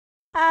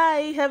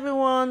Hi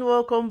everyone,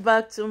 welcome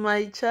back to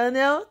my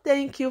channel.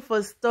 Thank you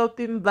for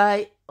stopping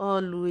by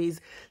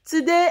always.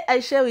 Today I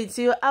share with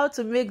you how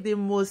to make the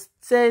most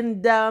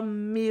tender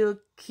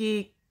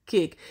milky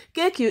cake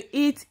you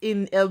eat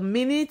in a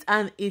minute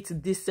and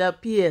it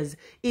disappears.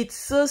 It's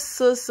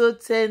so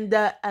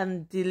tender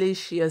and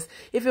delicious.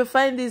 If you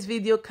find this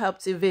video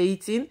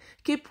captivating,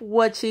 keep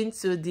watching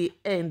to the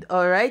end.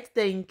 All right,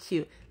 thank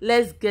you.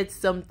 Let's get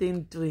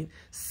something doing.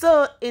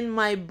 So in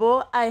my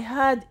bowl I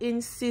had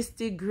in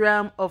 60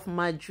 grams of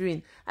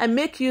margarine. I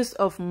make use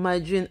of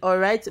margarine, all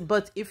right,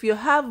 but if you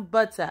have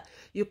butter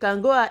you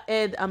can go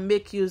ahead and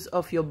make use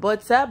of your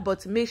butter,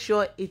 but make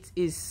sure it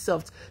is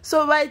soft.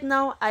 So right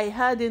now I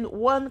had in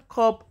 1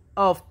 cup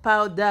of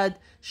powdered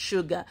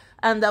sugar,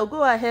 and I'll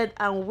go ahead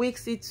and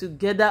whisk it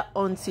together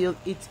until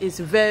it is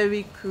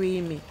very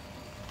creamy.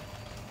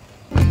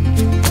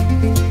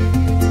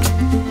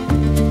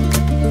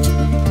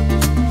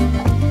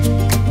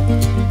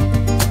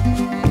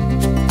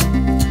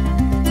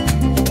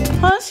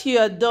 Once you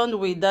are done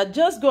with that,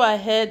 just go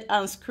ahead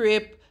and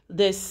scrape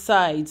the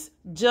sides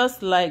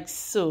just like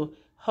so.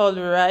 All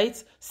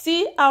right,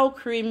 see how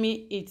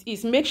creamy it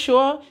is. Make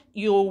sure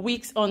you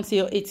whisk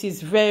until it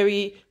is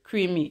very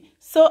creamy.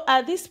 So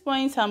at this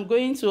point I'm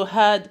going to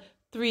add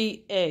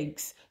 3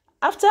 eggs.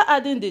 After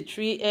adding the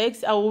 3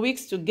 eggs, I will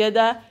whisk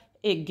together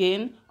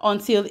again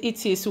until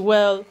it is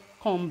well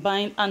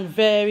combined and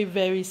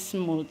very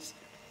smooth.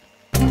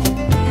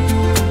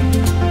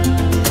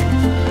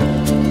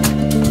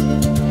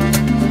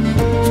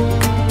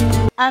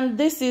 And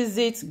this is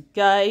it,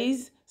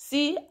 guys.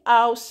 See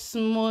how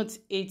smooth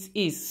it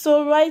is.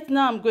 So right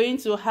now I'm going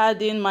to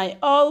add in my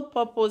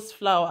all-purpose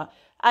flour.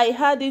 I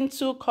add in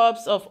 2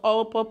 cups of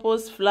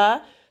all-purpose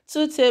flour,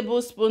 2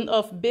 tablespoons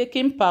of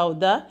baking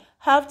powder,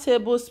 half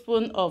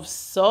tablespoon of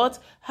salt,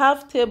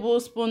 half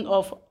tablespoon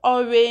of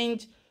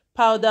orange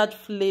powdered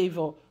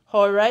flavor.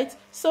 All right,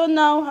 so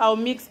now I'll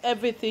mix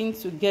everything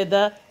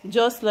together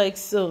just like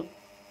so.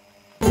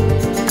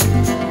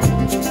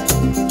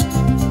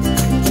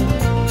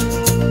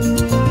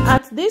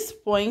 At this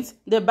point,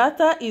 the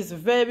batter is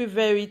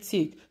very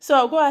thick, so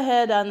I'll go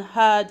ahead and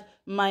add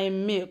my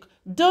milk.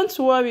 Don't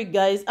worry,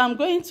 guys, I'm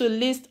going to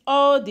list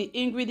all the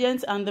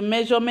ingredients and the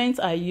measurements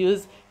I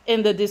use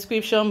in the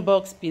description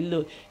box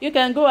below. You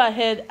can go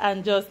ahead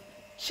and just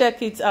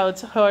check it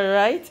out, all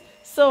right?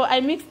 So I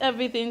mixed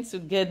everything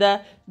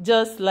together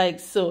just like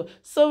so.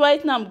 So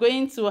right now I'm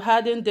going to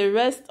add in the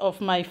rest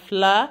of my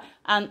flour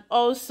and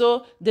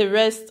also the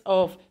rest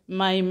of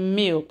my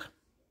milk.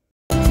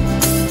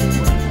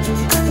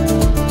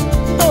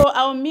 So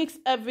I'll mix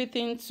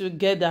everything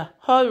together.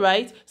 All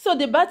right, so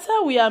the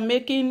butter we are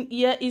making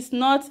here is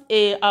not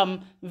a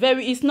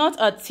it's not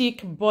a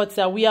thick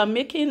butter. We are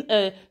making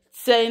a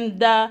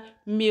tender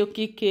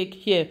milky cake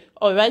here.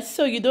 All right,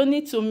 so you don't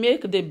need to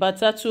make the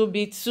butter to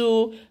be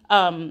too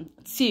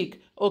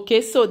thick.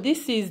 Okay, so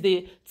this is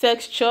the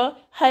texture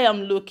I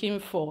am looking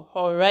for.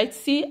 All right,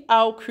 see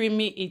how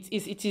creamy it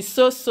is. It is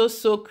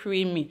so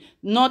creamy,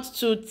 not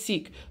too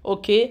thick.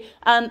 Okay,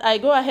 and I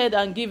go ahead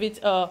and give it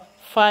a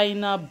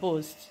final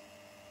boost.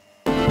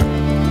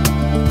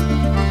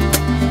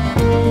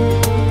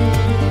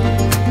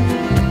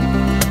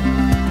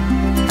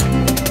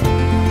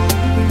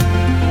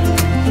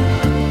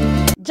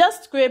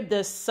 Just scrape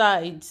the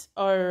sides.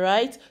 All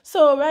right,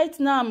 so right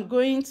now I'm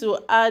going to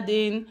add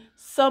in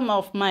some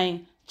of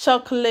my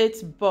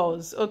chocolate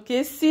balls.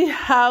 Okay, see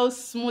how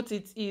smooth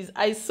it is.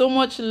 I so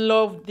much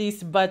love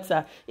this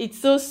butter. It's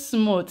so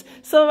smooth.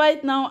 So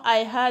right now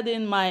I add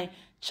in my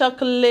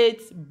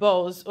chocolate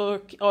balls.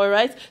 Okay, all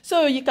right,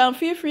 so you can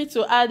feel free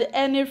to add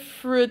any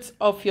fruit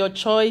of your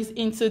choice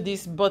into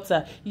this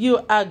butter.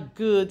 You are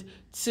good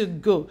to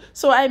go.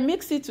 So I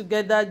mix it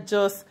together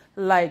just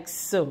like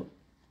so.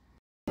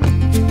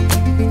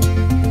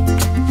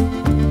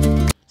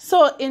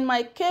 So in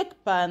my cake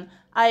pan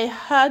I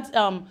had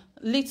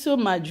little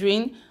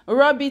margarine,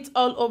 rub it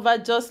all over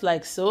just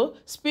like so,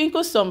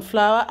 sprinkle some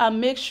flour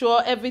and make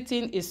sure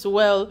everything is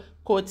well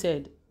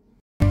coated.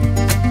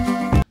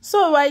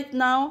 So right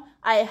now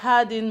I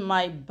add in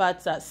my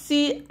butter.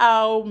 See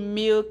how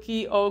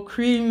milky or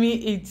creamy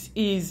it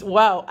is.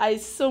 Wow, I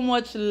so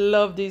much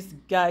love this,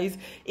 guys.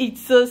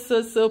 It's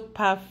so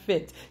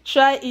perfect.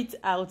 Try it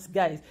out,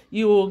 guys.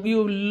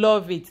 You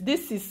love it.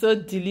 This is so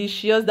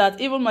delicious that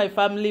even my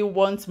family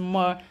wants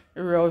more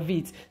of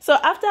it. So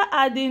after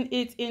adding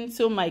it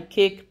into my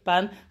cake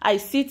pan, I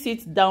sit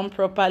it down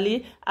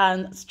properly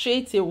and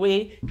straight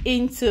away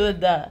into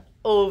the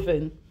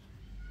oven.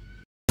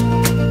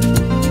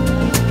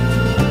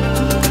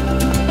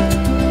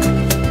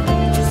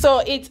 So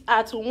it's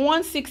at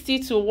 160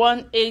 to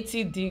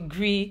 180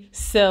 degrees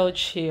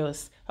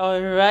Celsius.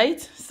 All right,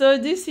 so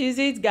this is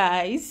it,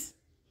 guys.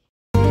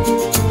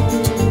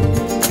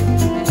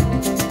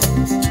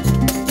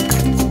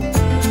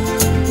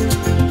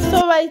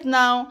 So right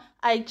now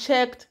I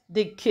checked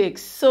the cake.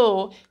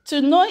 So to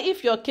know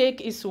if your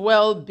cake is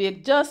well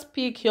baked, just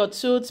pick your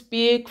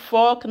toothpick,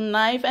 fork,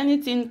 knife,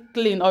 anything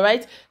clean. All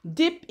right,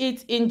 dip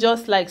it in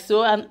just like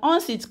so, and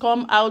once it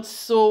come out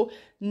so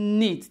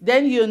neat.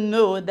 Then you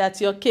know that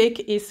your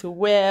cake is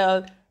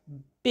well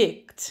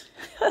baked.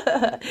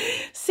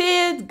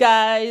 See it,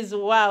 guys.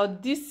 Wow,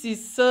 this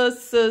is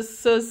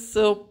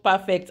so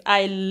perfect.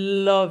 I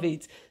love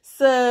it.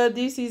 So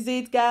this is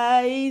it,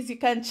 guys. You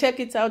can check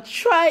it out,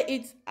 try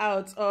it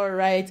out. All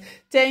right,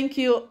 thank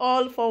you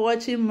all for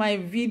watching my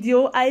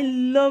video. I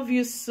love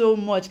you so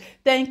much.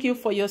 Thank you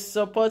for your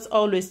support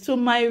always. To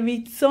my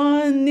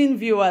returning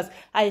viewers,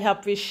 I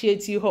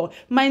appreciate you all.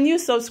 My new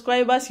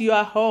subscribers, you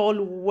are all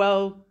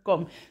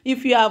welcome.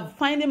 If you are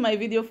finding my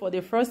video for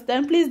the first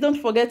time, please don't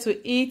forget to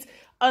hit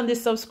on the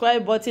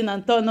subscribe button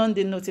and turn on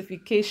the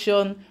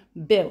notification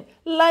bell.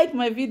 Like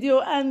my video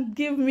and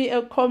give me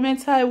a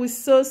comment. I will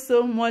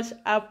so much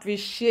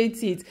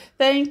appreciate it.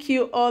 Thank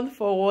you all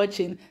for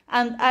watching,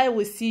 and I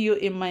will see you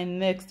in my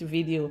next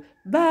video.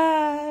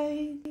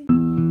 Bye.